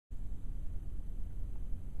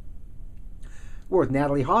We're with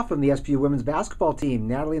Natalie Hoff from the SPU women's basketball team.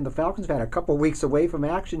 Natalie and the Falcons have had a couple weeks away from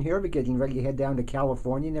action here, but getting ready to head down to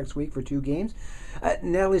California next week for 2 games.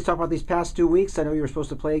 Natalie's talking about these past 2 weeks. I know you were supposed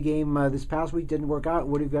to play a game this past week, didn't work out.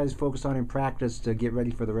 What have you guys focused on in practice to get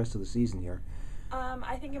ready for the rest of the season here?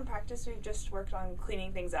 I think in practice we've just worked on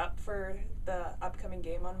cleaning things up for the upcoming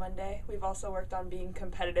game on Monday. We've also worked on being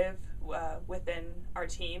competitive within our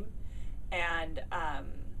team and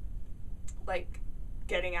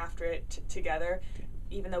getting after it together,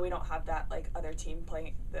 even though we don't have that other team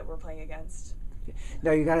that we're playing against.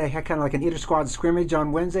 Now you got kind of like an inter-squad scrimmage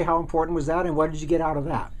on Wednesday. How important was that, and what did you get out of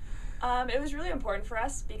that? It was really important for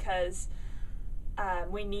us because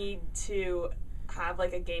we need to have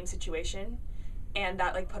a game situation, and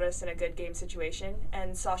that put us in a good game situation.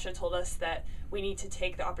 And Sasha told us that we need to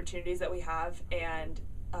take the opportunities that we have and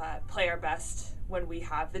play our best when we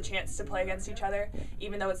have the chance to play against each other.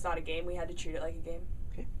 Even though it's not a game, we had to treat it like a game.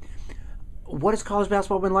 Okay. What has college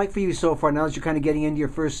basketball been like for you so far? Now that you're kind of getting into your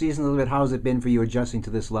first season a little bit, how has it been for you adjusting to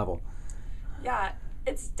this level? Yeah,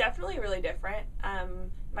 it's definitely really different.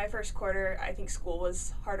 My first quarter, I think school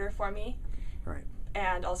was harder for me. Right.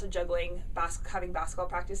 And also juggling having basketball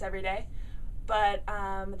practice every day. But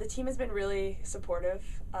the team has been really supportive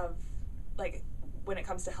of when it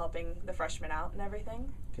comes to helping the freshmen out and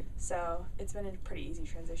everything. Okay. So it's been a pretty easy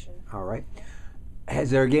transition. All right. Yeah.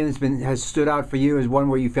 Has there a game has stood out for you as one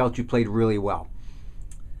where you felt you played really well?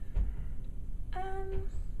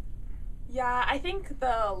 Yeah, I think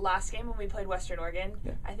the last game when we played Western Oregon,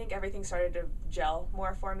 I think everything started to gel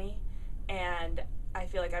more for me, and I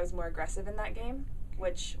feel like I was more aggressive in that game,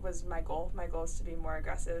 which was my goal. My goal is to be more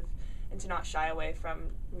aggressive and to not shy away from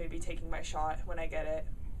maybe taking my shot when I get it.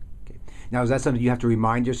 Okay. Now, is that something you have to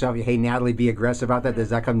remind yourself? Hey, Natalie, be aggressive about that. Mm-hmm. Does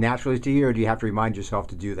that come naturally to you, or do you have to remind yourself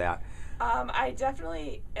to do that? I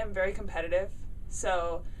definitely am very competitive,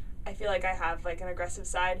 so I feel like I have an aggressive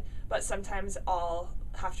side, but sometimes I'll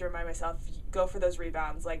have to remind myself, go for those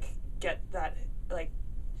rebounds, get that,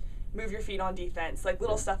 move your feet on defense,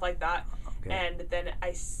 little stuff like that. Okay. And then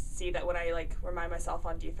I see that when I remind myself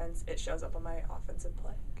on defense, it shows up on my offensive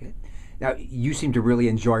play. Okay. Now, you seem to really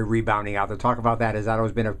enjoy rebounding out there. Talk about that. Has that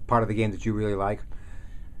always been a part of the game that you really like?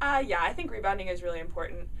 Yeah, I think rebounding is really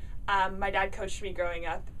important. My dad coached me growing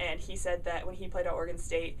up, and he said that when he played at Oregon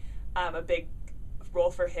State, a big role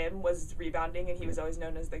for him was rebounding, and he was always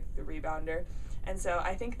known as the rebounder. And so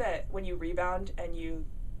I think that when you rebound and you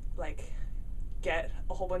get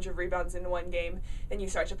a whole bunch of rebounds in one game, then you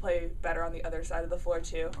start to play better on the other side of the floor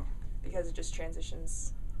too, because it just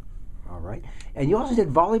transitions. All right. And you also did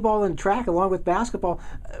volleyball and track along with basketball.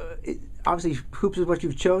 Obviously, hoops is what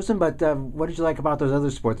you've chosen, but what did you like about those other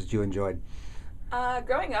sports that you enjoyed?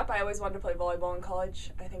 Growing up, I always wanted to play volleyball in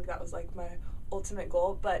college. I think that was my ultimate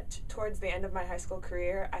goal. But towards the end of my high school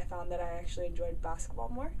career, I found that I actually enjoyed basketball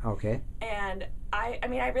more. Okay. And I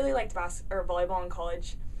really liked volleyball in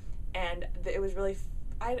college, and it was really.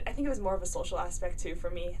 I think it was more of a social aspect too for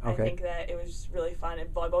me. Okay. I think that it was really fun,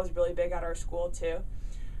 and volleyball was really big at our school too.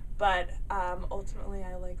 But ultimately,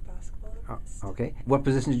 I like basketball the best. Okay. What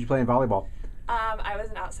position did you play in volleyball? I was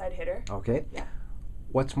an outside hitter. Okay. Yeah.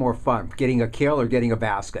 What's more fun, getting a kill or getting a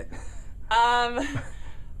basket?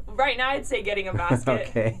 Right now I'd say getting a basket,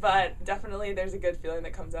 okay. But definitely there's a good feeling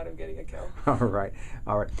that comes out of getting a kill. All right.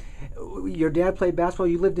 Your dad played basketball.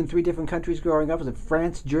 You lived in 3 different countries growing up. Was it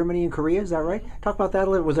France, Germany, and Korea? Is that right? Mm-hmm. Talk about that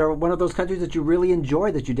a little. Was there one of those countries that you really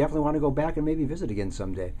enjoyed that you definitely want to go back and maybe visit again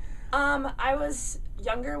someday? I was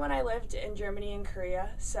younger when I lived in Germany and Korea,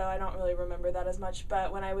 so I don't really remember that as much.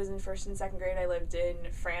 But when I was in 1st and 2nd grade, I lived in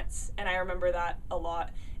France, and I remember that a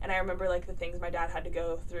lot. And I remember the things my dad had to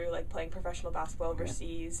go through, playing professional basketball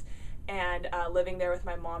overseas, and living there with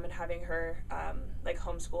my mom and having her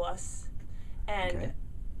homeschool us. And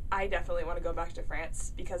I definitely want to go back to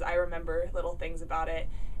France because I remember little things about it,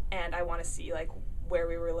 and I want to see where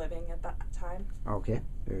we were living at that time. Okay,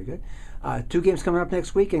 very good. 2 games coming up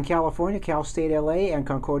next week in California, Cal State L.A. and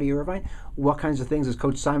Concordia Irvine. What kinds of things is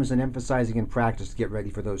Coach Simonson emphasizing in practice to get ready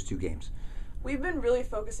for those 2 games? We've been really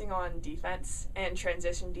focusing on defense and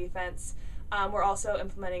transition defense. We're also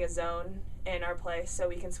implementing a zone in our play so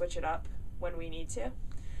we can switch it up when we need to.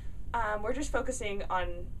 We're just focusing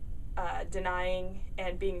on denying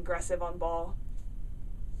and being aggressive on ball.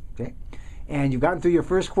 Okay. And you've gotten through your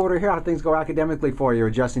first quarter here. How do things go academically for you,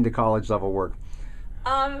 adjusting to college level work?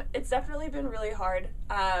 It's definitely been really hard.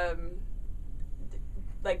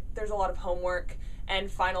 There's a lot of homework,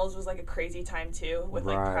 and finals was a crazy time too with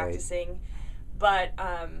practicing. But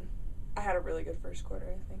I had a really good first quarter,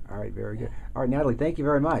 I think. All right, very good. All right, Natalie, thank you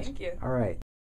very much. Thank you. All right.